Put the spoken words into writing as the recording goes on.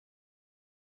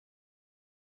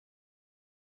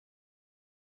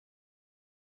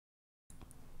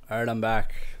All right, I'm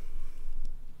back.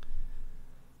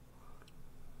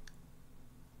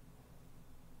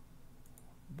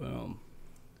 Boom.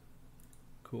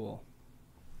 Cool.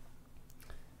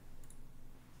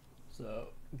 So,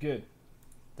 good.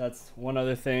 That's one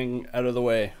other thing out of the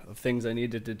way of things I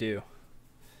needed to do.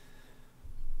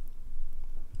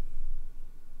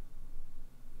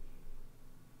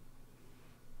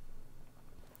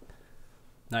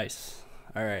 Nice.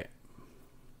 All right.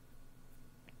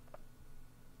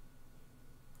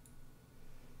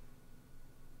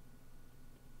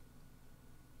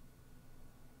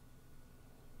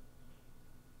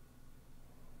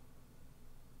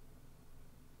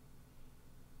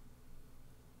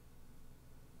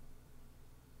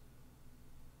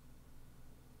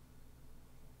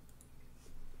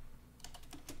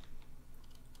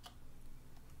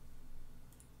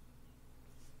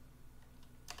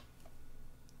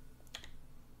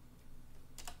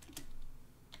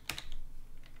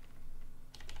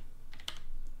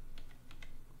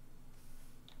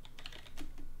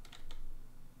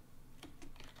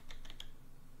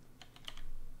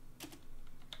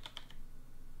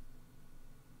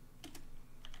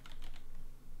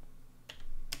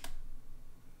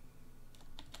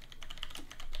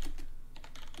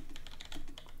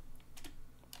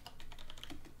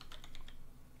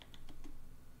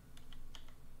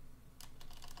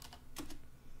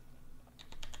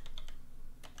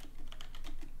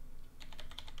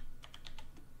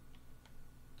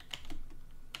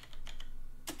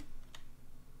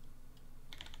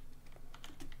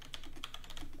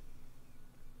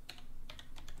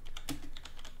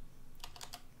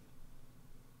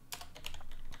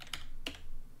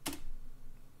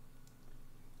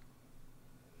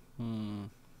 Hmm.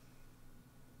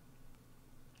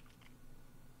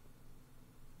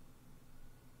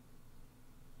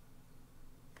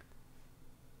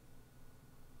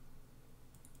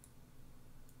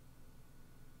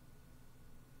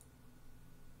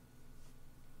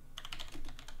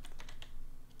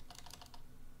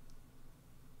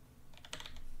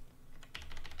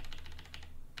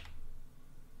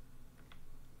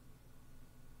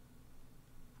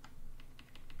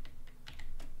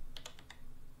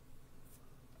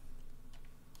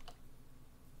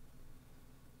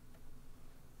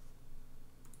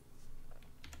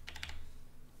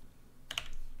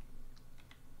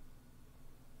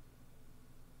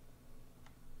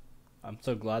 I'm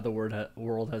so glad the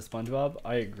world has SpongeBob.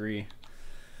 I agree.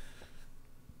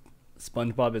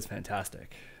 SpongeBob is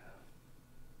fantastic.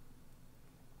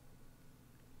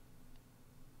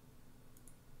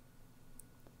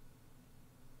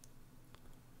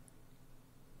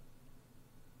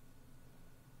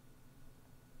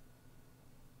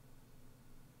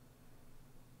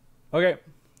 Okay.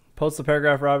 Post the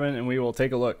paragraph, Robin, and we will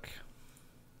take a look.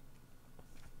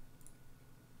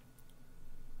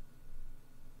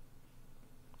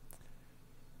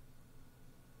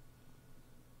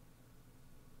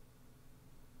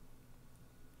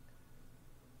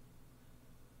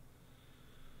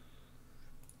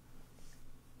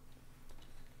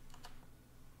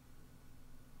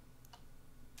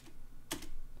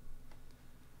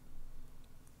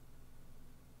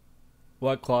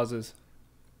 What clauses?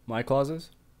 My clauses?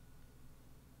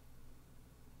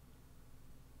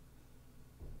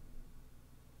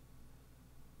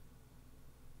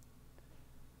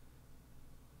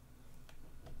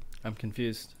 I'm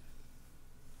confused.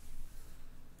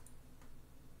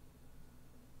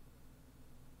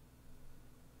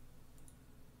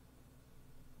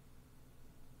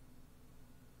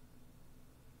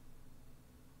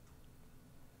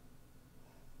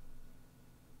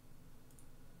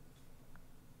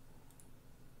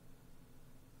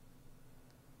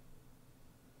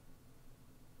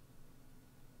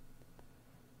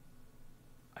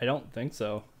 I don't think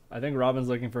so. I think Robin's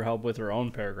looking for help with her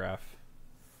own paragraph.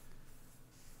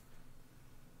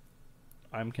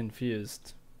 I'm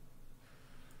confused.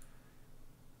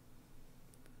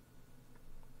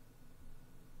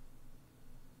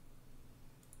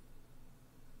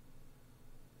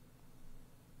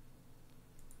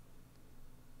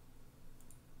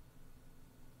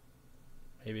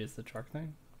 Maybe it's the truck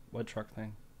thing? What truck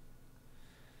thing?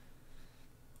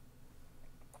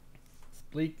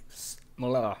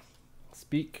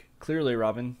 Speak clearly,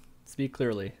 Robin. Speak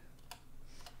clearly.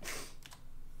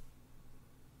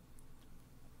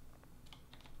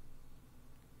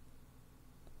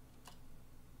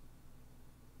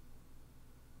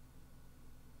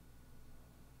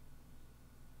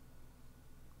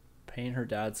 Paint her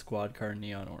dad's squad car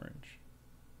neon orange.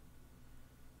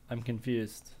 I'm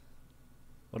confused.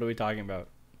 What are we talking about?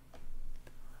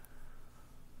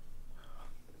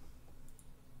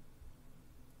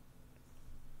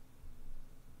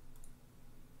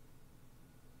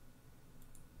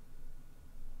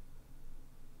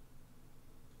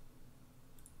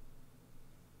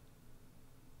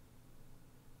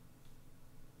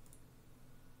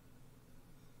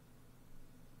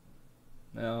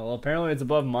 Well, apparently it's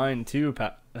above mine too,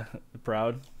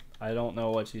 Proud. I don't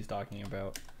know what she's talking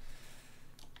about.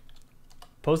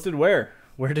 Posted where?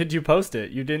 Where did you post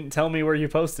it? You didn't tell me where you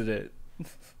posted it.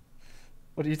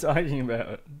 What are you talking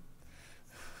about?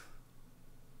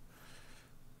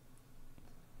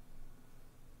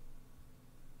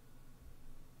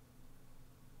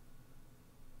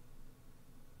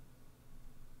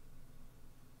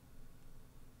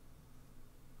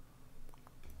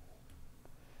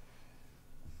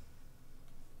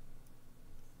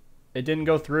 It didn't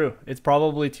go through. It's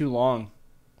probably too long.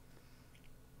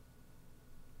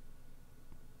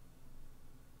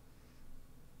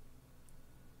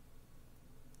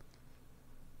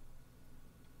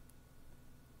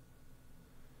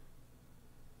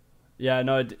 Yeah,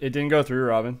 no, it didn't go through,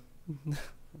 Robin.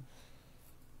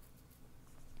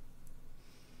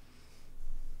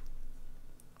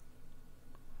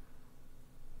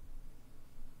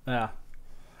 Yeah.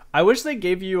 I wish they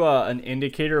gave you an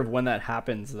indicator of when that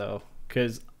happens, though,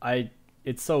 because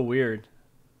it's so weird.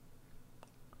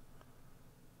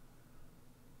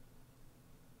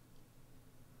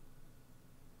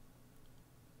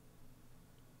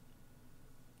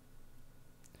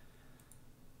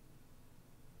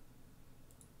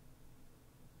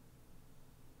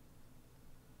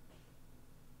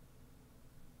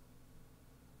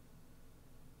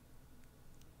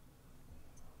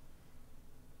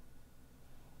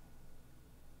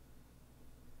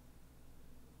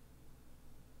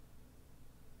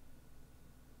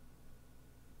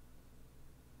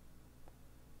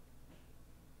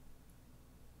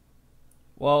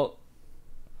 Well,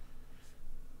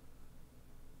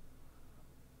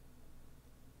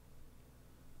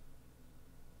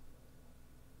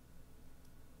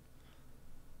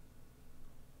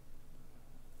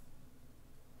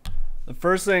 the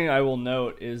first thing I will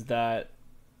note is that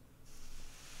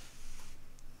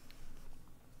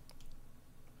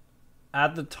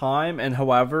at the time and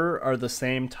however are the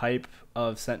same type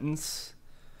of sentence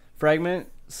fragment.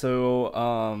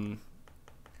 So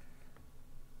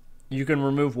you can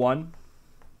remove one.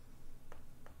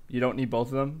 You don't need both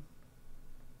of them.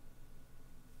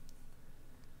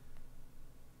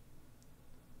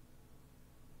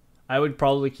 I would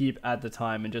probably keep at the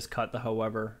time and just cut the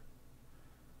however.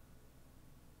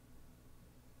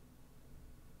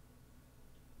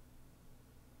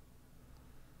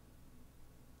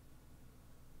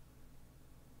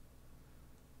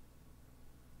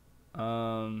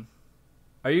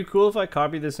 Are you cool if I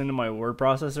copy this into my word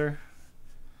processor?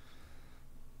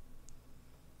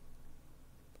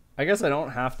 I guess I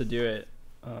don't have to do it.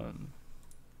 I'll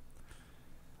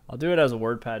do it as a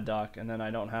WordPad doc, and then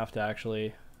I don't have to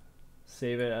actually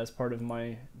save it as part of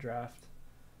my draft.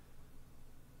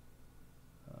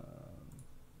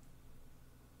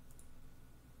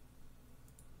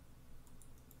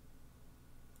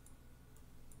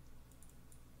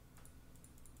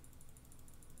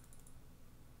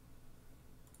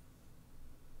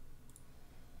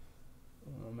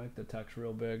 I'll make the text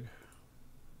real big.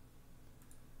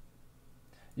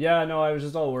 Yeah, no, I was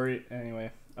just all worried. Anyway,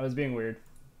 I was being weird.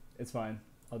 It's fine.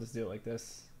 I'll just do it like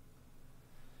this.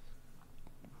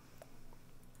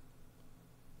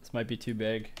 This might be too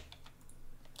big.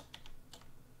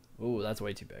 Ooh, that's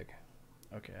way too big.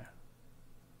 Okay.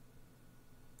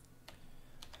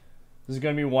 This is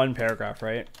going to be one paragraph,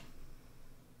 right?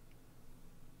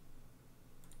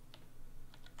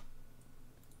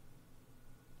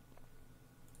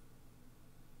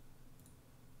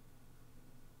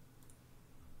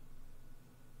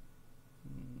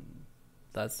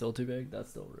 That's still too big? That's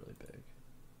still really big.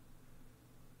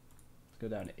 Let's go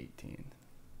down to 18.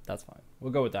 That's fine.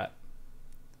 We'll go with that.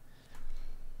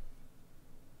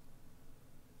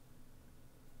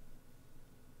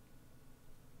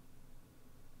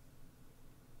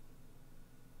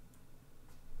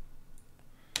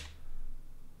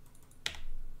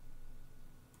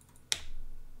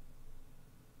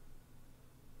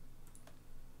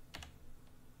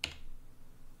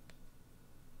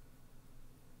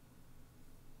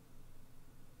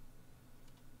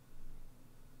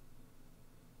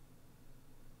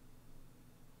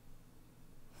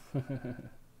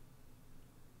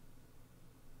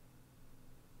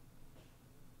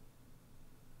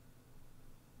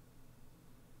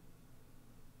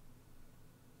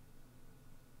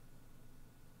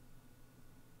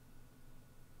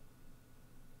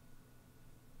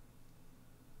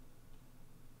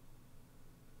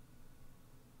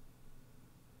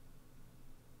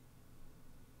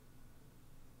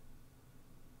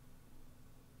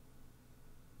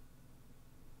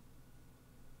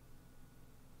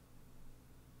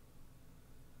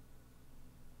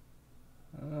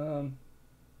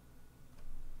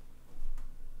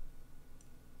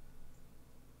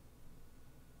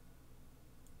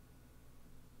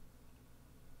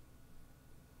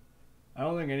 I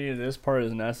don't think any of this part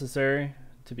is necessary,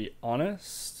 to be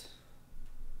honest.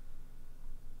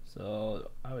 So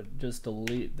I would just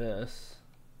delete this.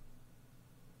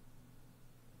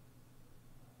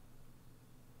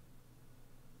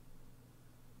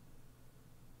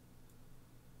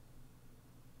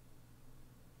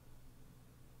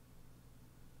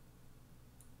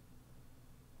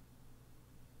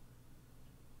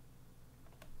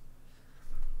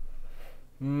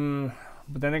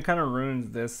 But then it kind of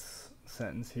ruins this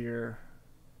sentence here.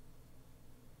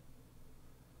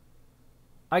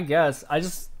 I guess I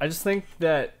just think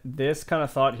that this kind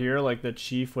of thought here, like the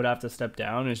chief would have to step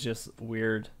down, is just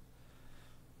weird.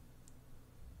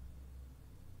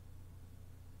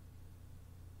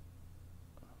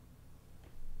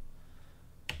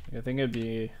 I think it'd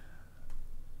be.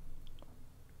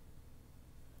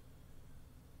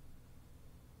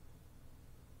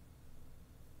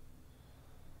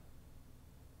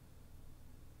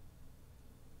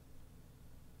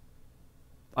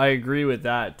 I agree with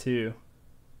that too.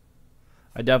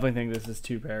 I definitely think this is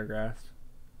 2 paragraphs.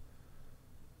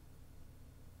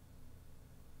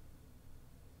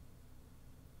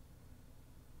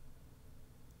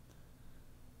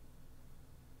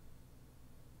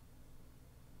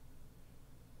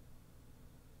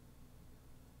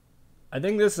 I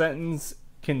think this sentence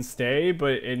can stay,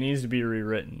 but it needs to be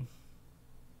rewritten.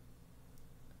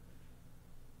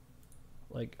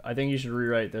 Like, I think you should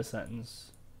rewrite this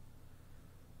sentence.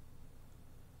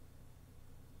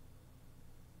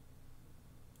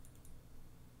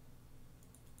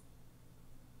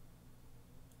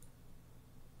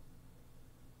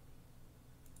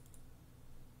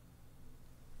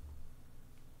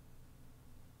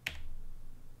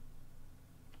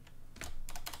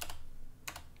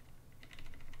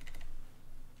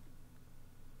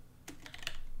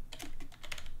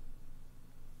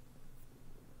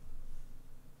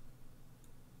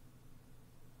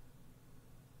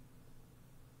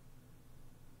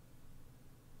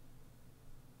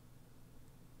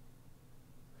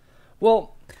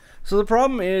 Well, so the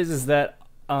problem is that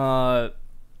I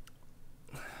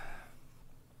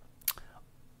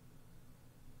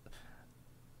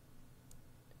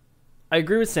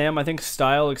agree with Sam. I think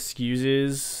style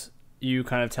excuses you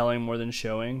kind of telling more than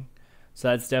showing, so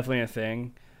that's definitely a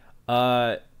thing.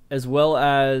 As well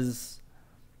as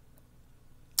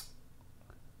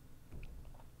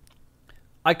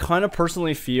I kind of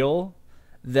personally feel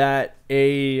that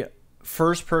a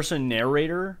first-person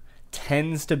narrator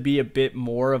tends to be a bit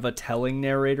more of a telling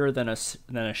narrator than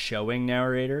a showing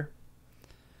narrator,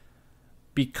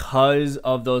 because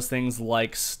of those things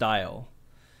like style,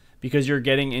 because you're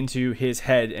getting into his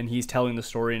head and he's telling the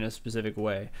story in a specific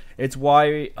way. It's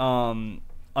why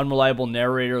unreliable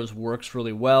narrators works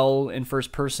really well in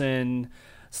first person,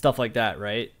 stuff like that,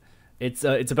 right?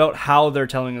 It's about how they're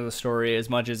telling the story as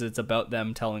much as it's about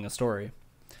them telling a story.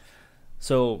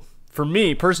 So for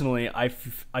me personally, I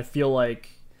feel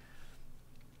like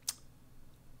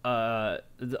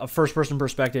a first person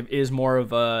perspective is more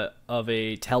of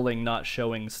a telling, not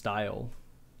showing style.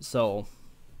 So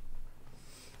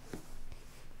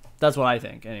that's what I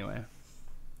think anyway.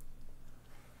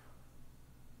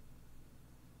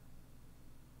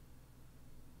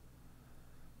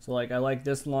 So like I like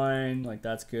this line, like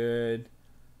that's good.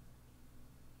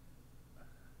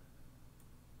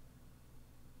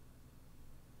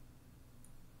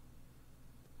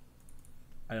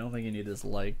 I don't think you need this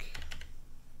like.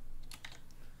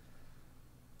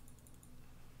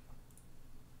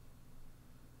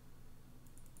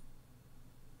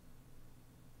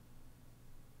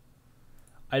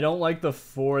 I don't like the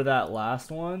for that last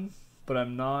one, but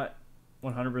I'm not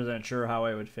 100% sure how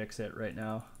I would fix it right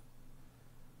now.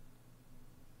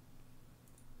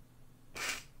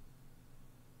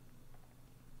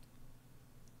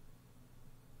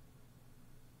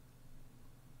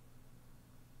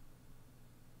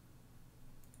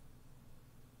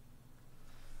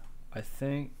 I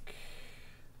think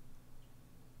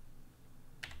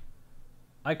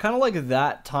I kind of like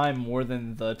that time more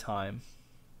than the time,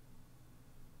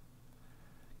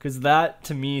 because that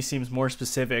to me seems more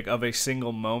specific of a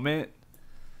single moment.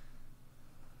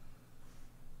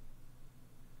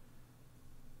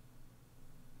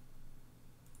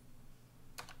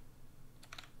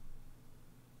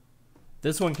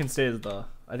 This one can stay as the.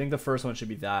 I think the first one should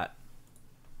be that.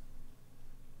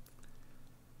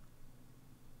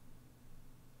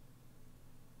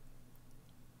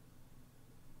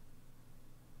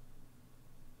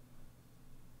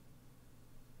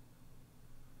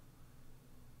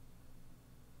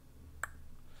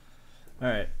 All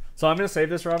right, so I'm gonna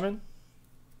save this, Robin.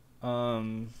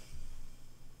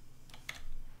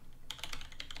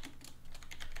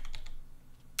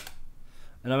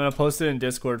 And I'm gonna post it in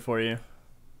Discord for you.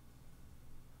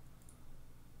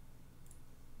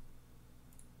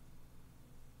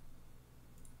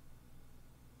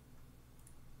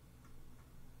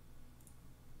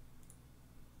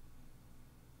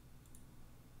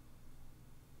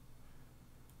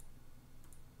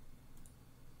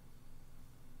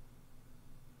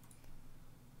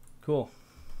 Cool.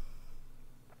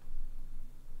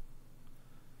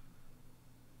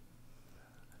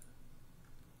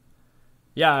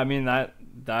 Yeah, I mean that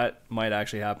might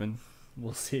actually happen.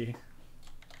 We'll see.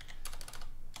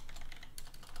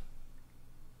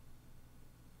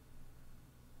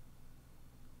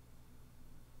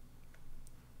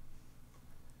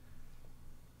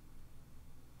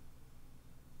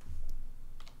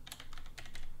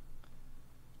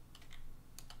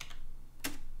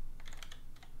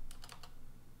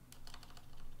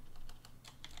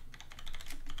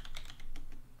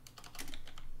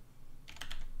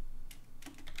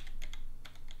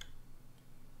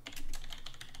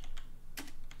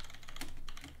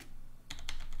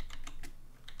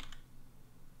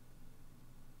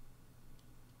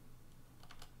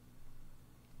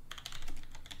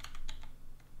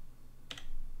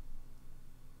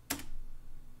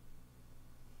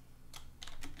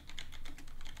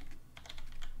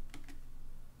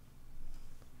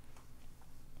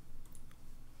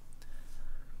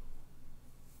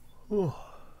 Ooh.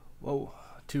 Whoa,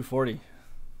 240.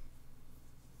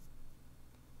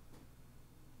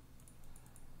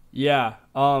 Yeah,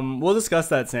 we'll discuss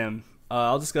that, Sam.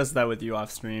 I'll discuss that with you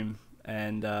off stream,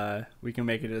 and we can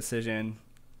make a decision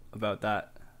about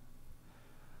that.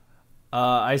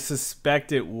 I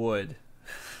suspect it would,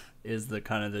 is the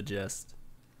kind of the gist.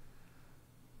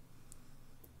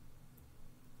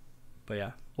 But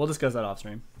yeah, we'll discuss that off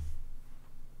stream.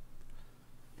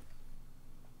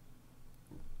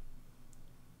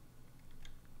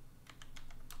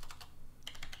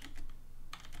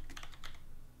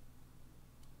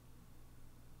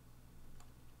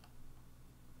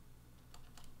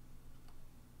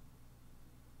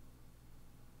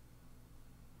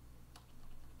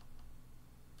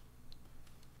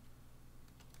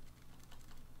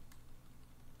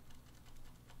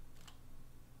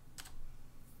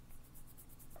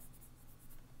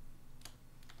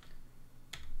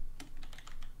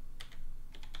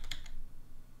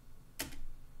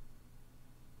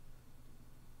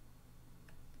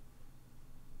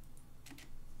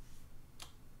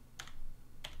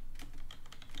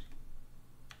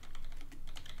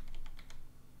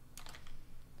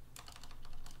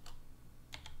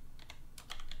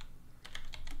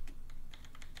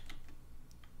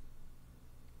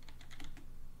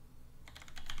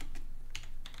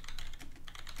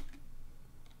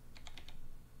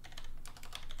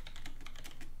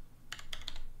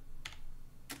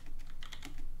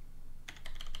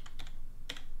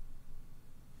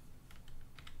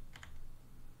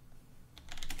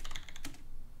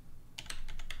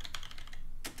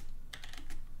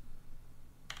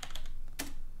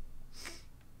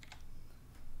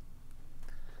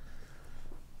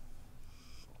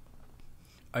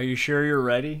 Are you sure you're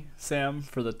ready, Sam,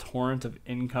 for the torrent of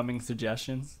incoming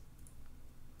suggestions?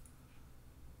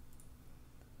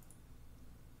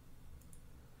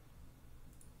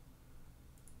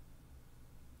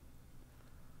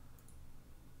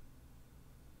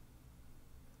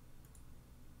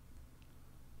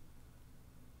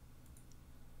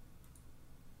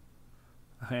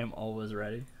 I am always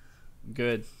ready.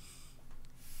 Good.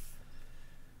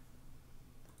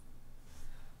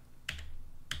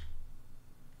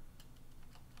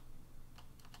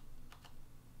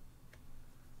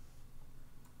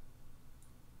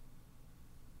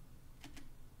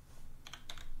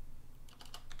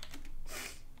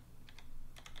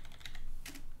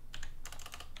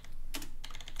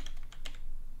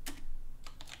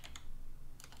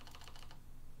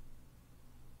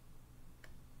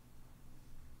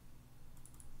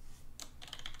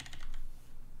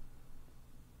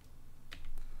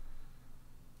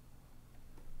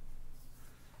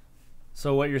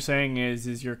 So what you're saying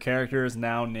is your character is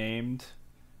now named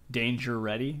Danger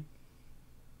Ready?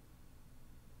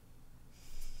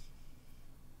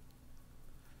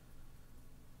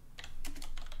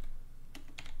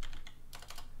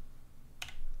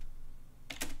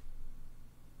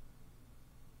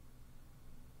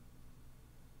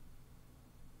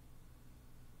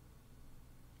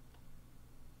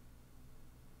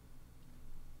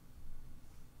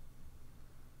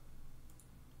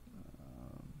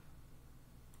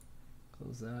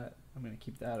 Close that. I'm going to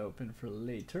keep that open for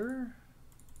later.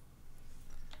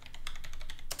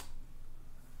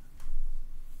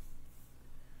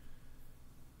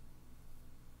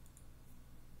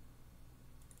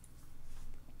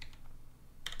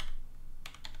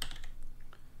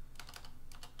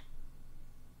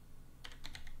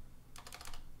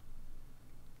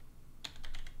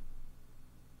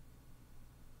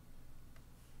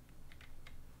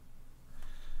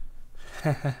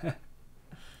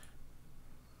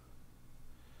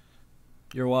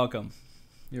 You're welcome.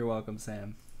 You're welcome,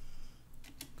 Sam.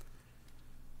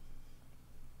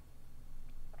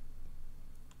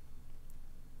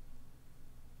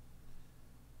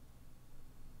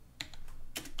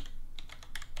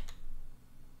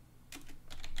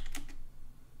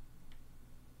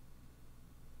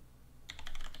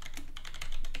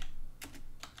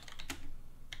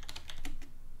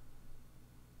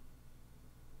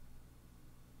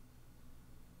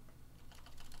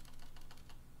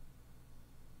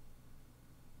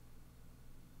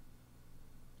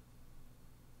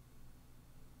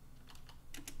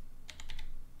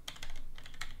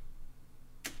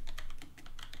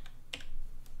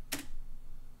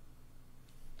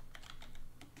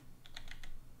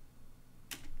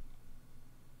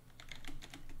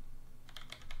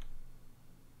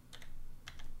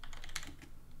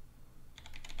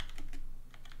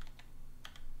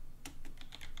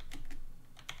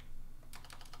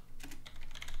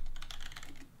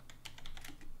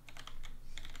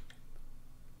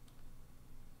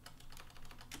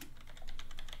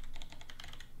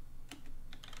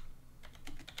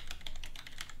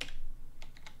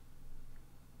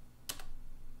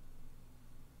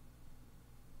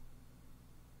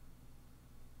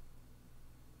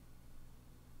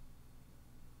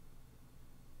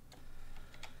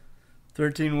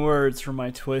 "13 words for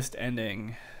my twist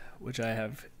ending," which I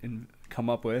have come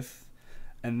up with.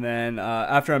 And then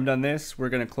after I'm done this, we're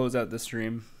going to close out the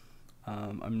stream.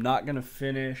 I'm not going to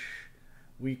finish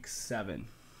week 7.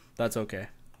 That's okay.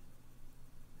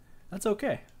 That's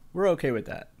okay. We're okay with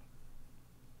that.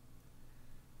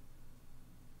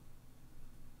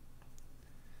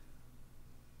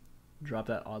 Drop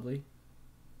that oddly?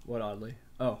 What oddly?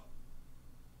 Oh.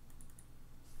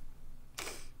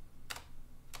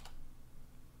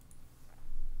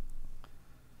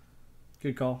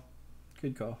 Good call.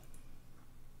 Good call.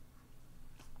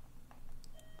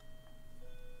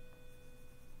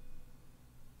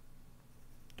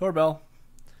 Doorbell.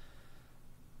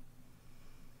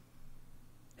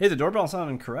 Hey, the doorbell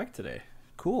sounded correct today.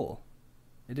 Cool.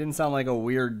 It didn't sound like a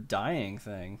weird dying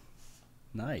thing.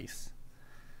 Nice.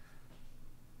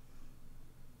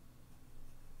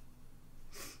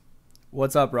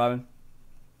 What's up, Robin?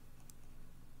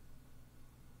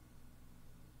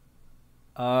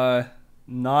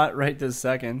 Not right this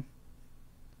second.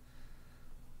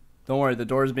 Don't worry, the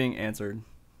door's being answered.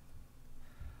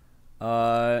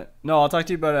 No, I'll talk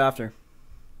to you about it after.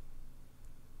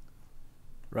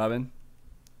 Robin,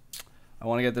 I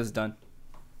want to get this done.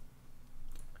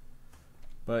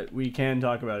 But we can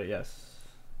talk about it, yes.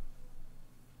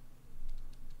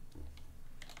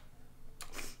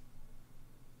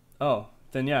 Oh,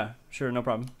 then yeah, sure, no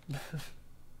problem.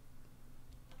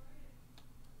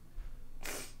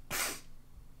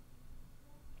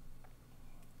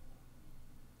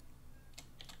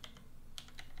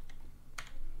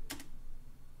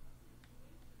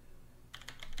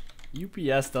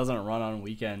 UPS doesn't run on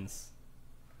weekends.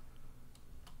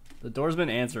 The door's been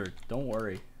answered. Don't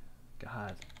worry.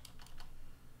 God.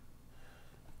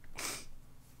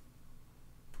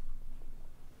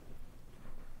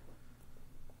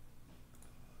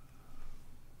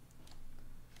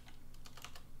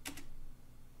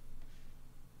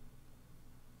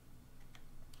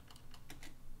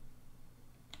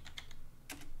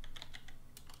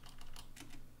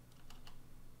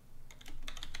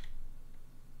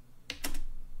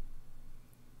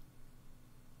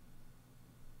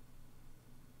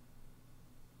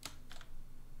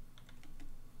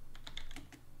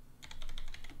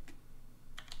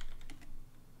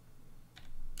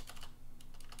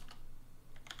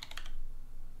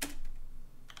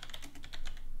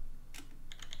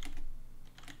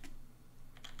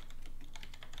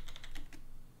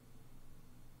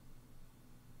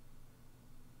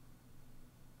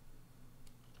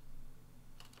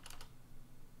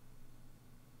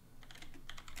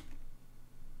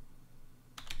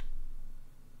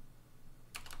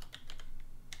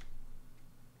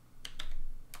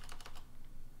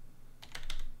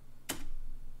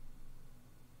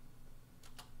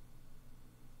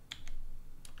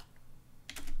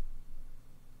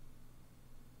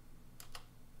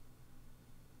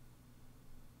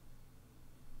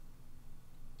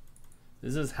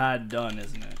 This is had done,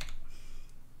 isn't it?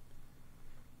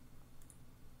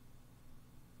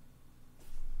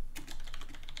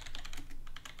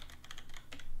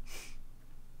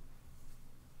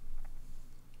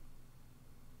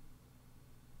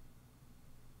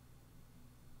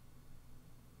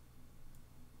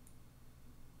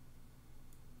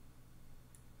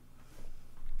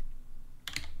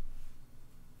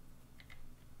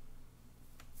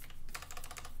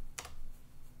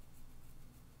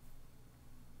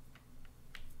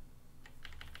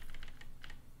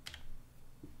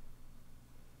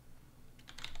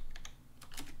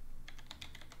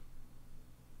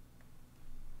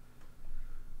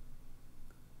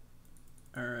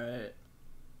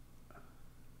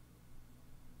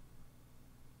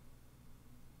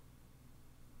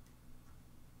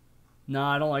 No,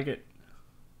 I don't like it.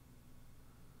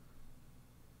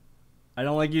 I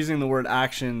don't like using the word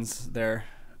actions there.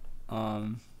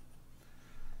 Not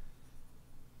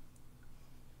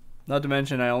to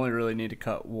mention, I only really need to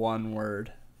cut one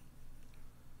word.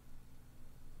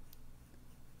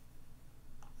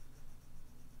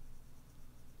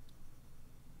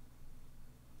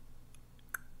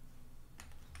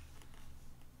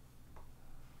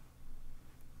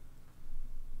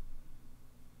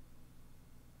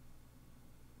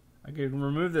 I could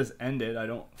remove this ended. I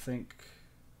don't think.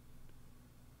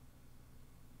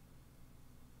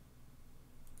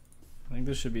 I think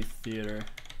this should be theater.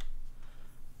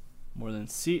 More than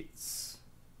seats.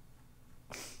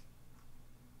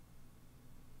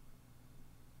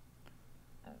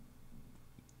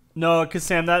 No, because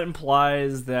Sam, that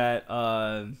implies that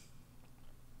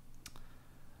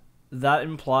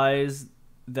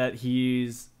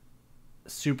he's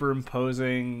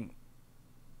superimposing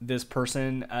this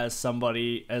person as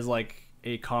somebody, as like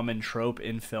a common trope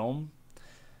in film,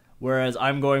 whereas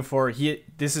I'm going for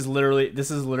this is literally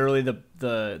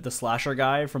the slasher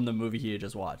guy from the movie he had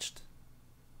just watched.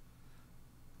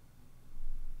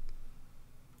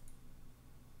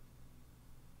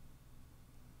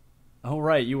 Oh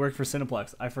right, you work for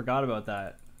Cineplex. I forgot about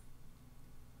that.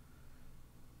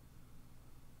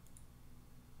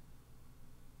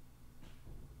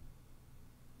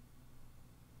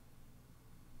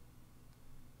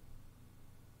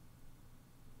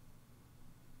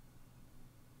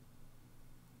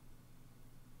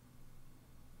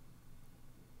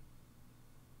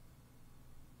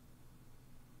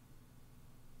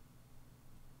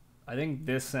 I think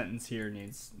this sentence here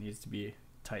needs to be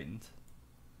tightened.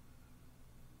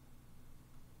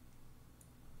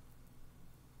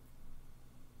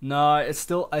 No, I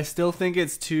still think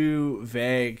it's too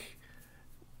vague.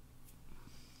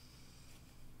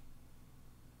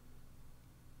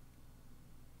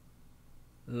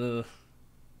 Ugh.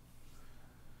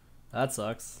 That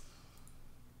sucks.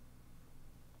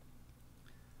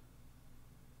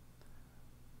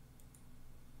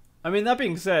 I mean, that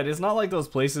being said, it's not like those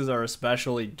places are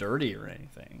especially dirty or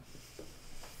anything.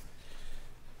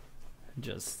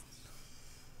 Just...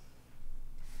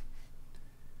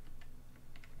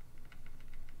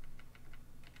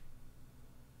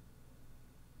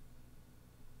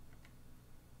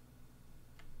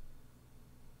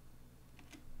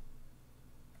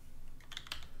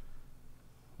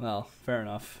 Well, fair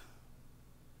enough.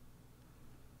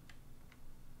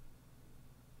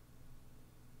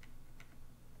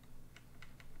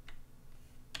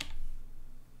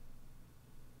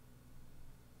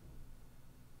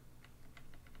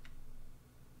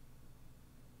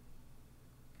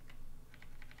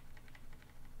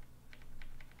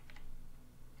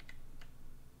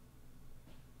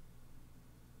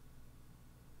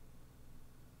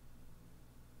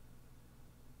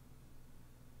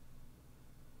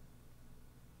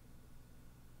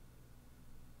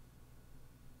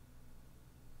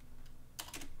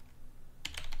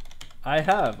 I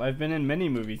have. I've been in many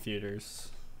movie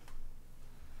theaters.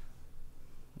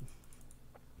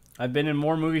 I've been in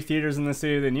more movie theaters in the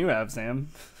city than you have, Sam.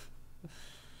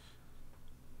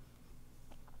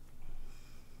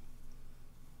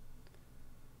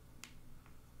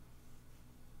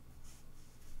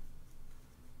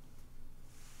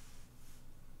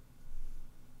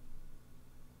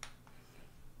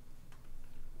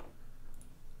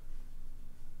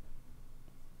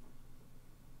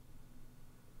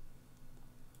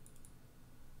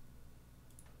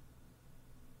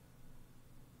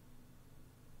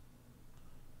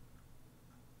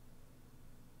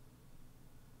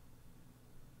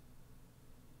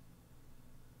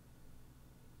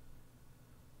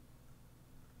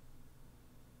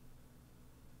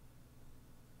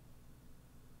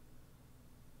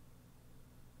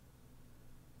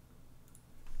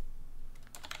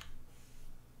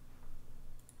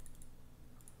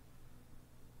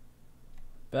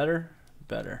 Better?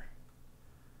 Better.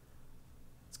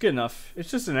 It's good enough. It's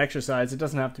just an exercise. It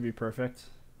doesn't have to be perfect.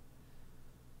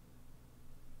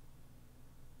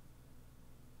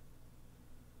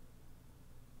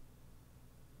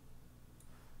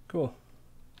 Cool.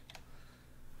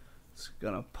 Just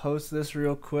gonna post this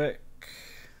real quick.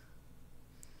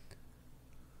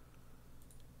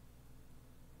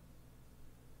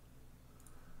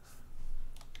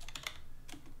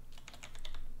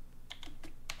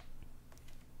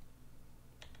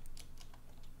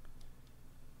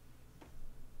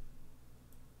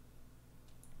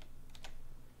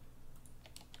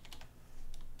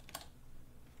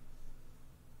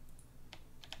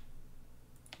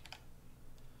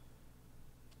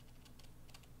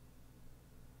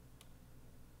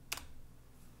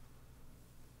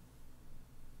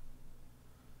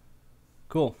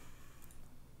 Cool.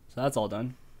 So that's all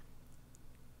done.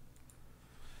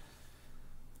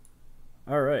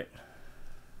 All right.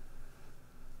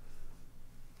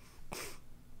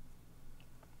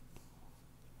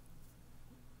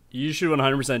 You should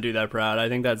 100% do that, Proud. I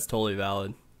think that's totally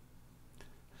valid.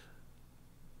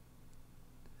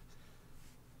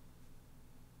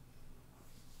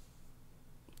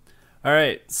 All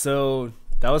right, so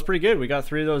that was pretty good. We got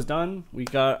 3 of those done. We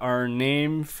got our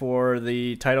name for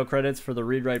the title credits for the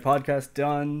Read Write podcast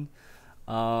done.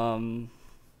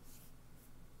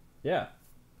 Yeah,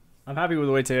 I'm happy with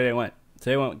the way today went.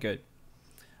 Today went good.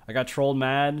 I got trolled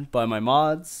mad by my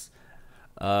mods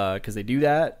because they do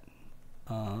that.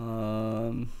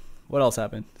 What else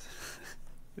happened?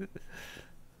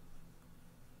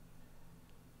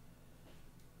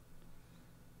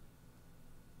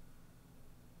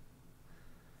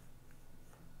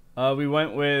 We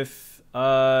went with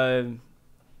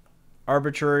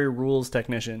arbitrary rules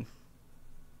technician.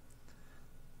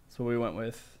 That's what we went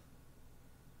with.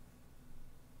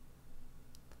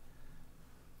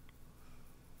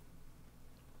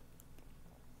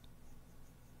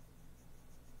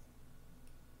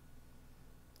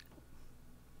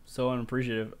 So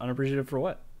unappreciative. Unappreciative for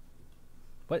what?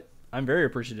 What? I'm very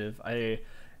appreciative. I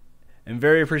am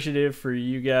very appreciative for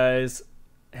you guys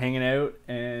hanging out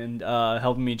and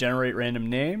helping me generate random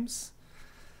names.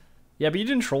 Yeah, but you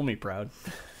didn't troll me, Proud.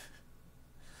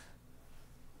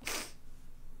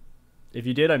 If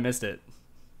you did, I missed it.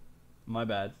 My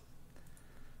bad.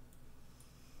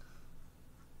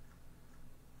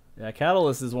 Yeah,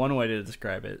 catalyst is one way to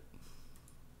describe it.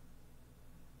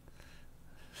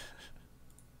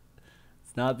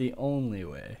 It's not the only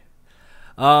way.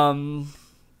 So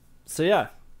yeah.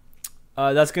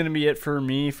 That's going to be it for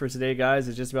me for today, guys.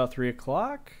 It's just about 3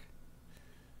 o'clock.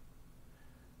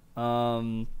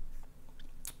 So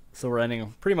we're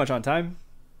ending pretty much on time.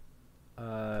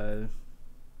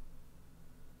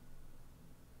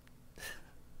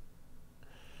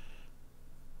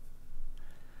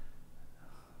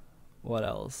 What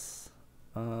else?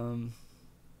 So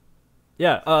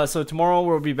tomorrow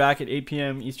we'll be back at 8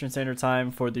 p.m. Eastern Standard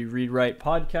Time for the Read Write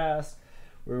podcast,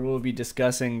 where we'll be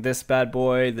discussing This Bad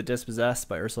Boy, The Dispossessed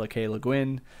by Ursula K. Le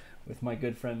Guin with my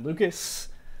good friend Lucas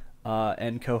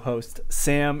and co-host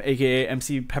Sam, aka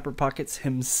MC Pepper Pockets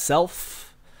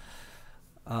himself.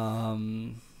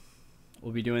 We'll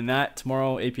be doing that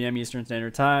tomorrow, 8 p.m. Eastern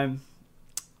Standard Time.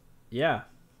 Yeah.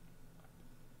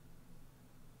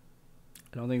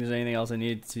 I don't think there's anything else I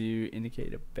need to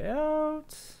indicate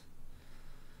about.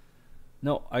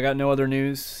 No, I got no other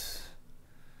news.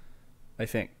 I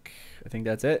think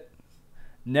that's it.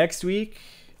 Next week,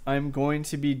 I'm going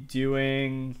to be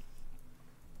doing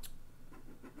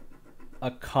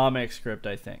a comic script,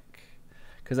 I think.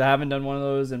 Because I haven't done one of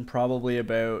those in probably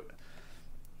about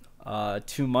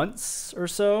 2 months or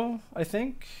so, I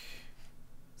think.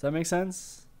 Does that make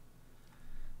sense?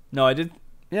 No, I did.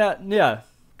 Yeah.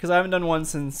 Because I haven't done one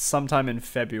since sometime in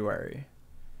February.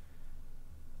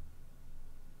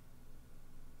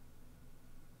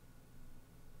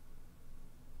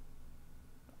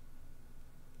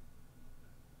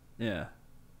 Yeah.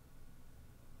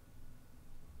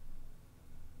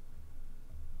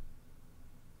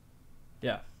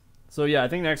 Yeah. So yeah, I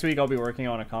think next week I'll be working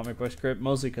on a comic book script,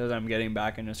 mostly because I'm getting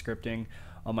back into scripting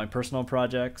on my personal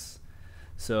projects.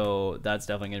 So that's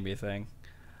definitely going to be a thing.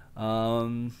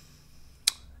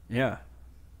 Yeah.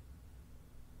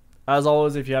 As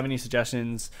always, if you have any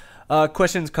suggestions,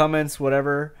 questions, comments,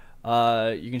 whatever,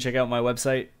 you can check out my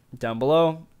website down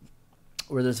below,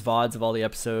 where there's VODs of all the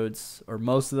episodes, or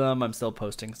most of them. I'm still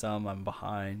posting some. I'm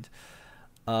behind.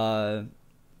 What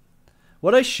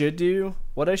I should do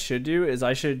is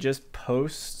I should just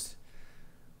post.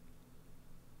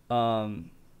 Yeah.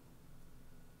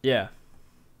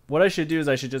 What I should do is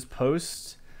I should just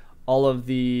post all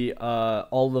the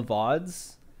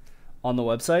VODs on the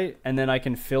website, and then I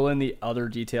can fill in the other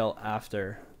detail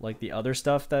after, like the other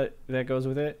stuff that goes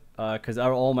with it, because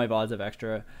all my VODs have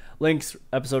extra links,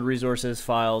 episode resources,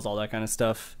 files, all that kind of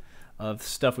stuff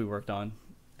we worked on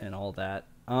and all that.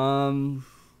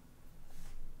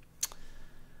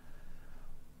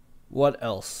 What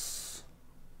else?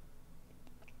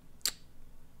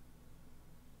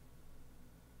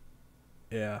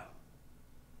 Yeah.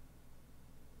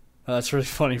 That's really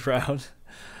funny, Proud.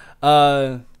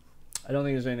 I don't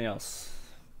think there's anything else.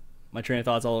 My train of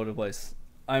thought's all over the place.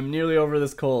 I'm nearly over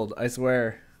this cold. I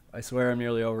swear I'm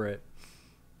nearly over it.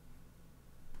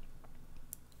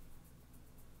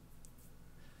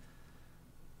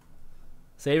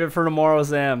 Save it for tomorrow,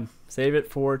 Sam. Save it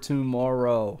for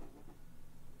tomorrow.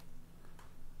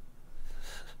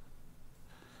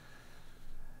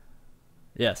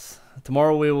 Yes.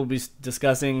 Tomorrow we will be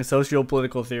discussing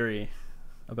socio-political theory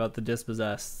about the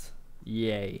dispossessed.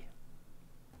 Yay.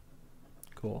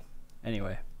 Cool.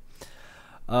 Anyway.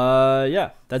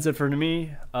 Yeah, that's it for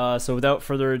me. So without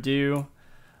further ado,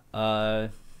 my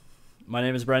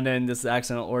name is Brendan. This is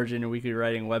Accidental Origin, your weekly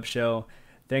writing web show.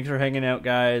 Thanks for hanging out,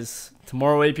 guys.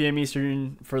 Tomorrow, 8 p.m.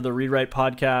 Eastern for the Read Write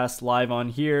podcast, live on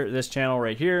here, this channel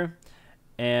right here.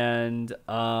 And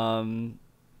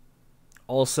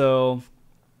also,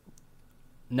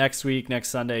 next week, next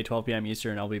Sunday, 12 p.m.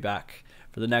 Eastern, I'll be back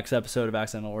for the next episode of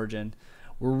Accidental Origin.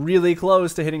 We're really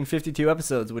close to hitting 52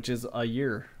 episodes, which is a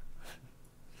year.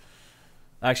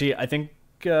 Actually, I think...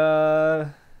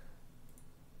 yeah,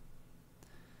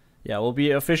 we'll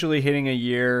be officially hitting a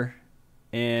year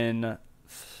in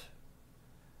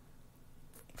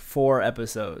 4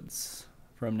 episodes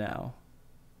from now.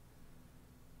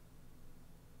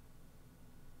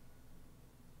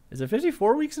 Is it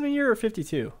 54 weeks in a year or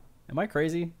 52? Am I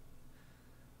crazy?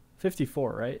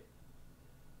 54, right?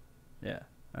 Yeah.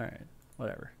 All right.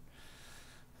 Whatever.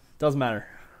 Doesn't matter.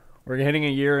 We're hitting a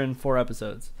year in 4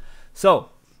 episodes. So,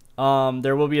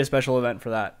 there will be a special event for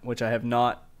that, which I have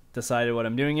not decided what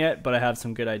I'm doing yet, but I have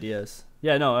some good ideas.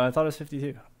 Yeah, no, I thought it was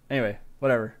 52. Anyway,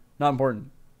 whatever. Not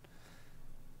important.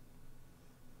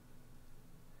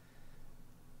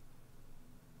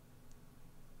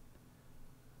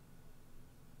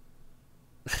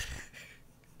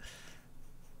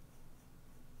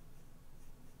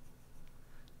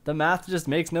 The math just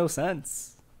makes no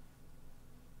sense.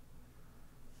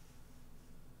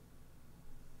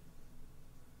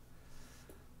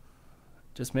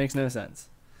 Just makes no sense.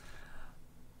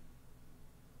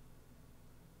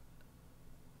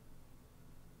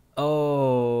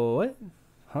 Oh, what?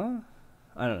 Huh?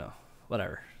 I don't know.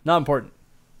 Whatever. Not important.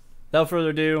 Without further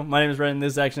ado, my name is Brendan.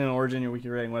 This is Accidental Origin, your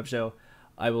weekly writing web show.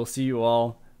 I will see you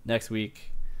all next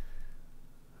week.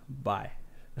 Bye.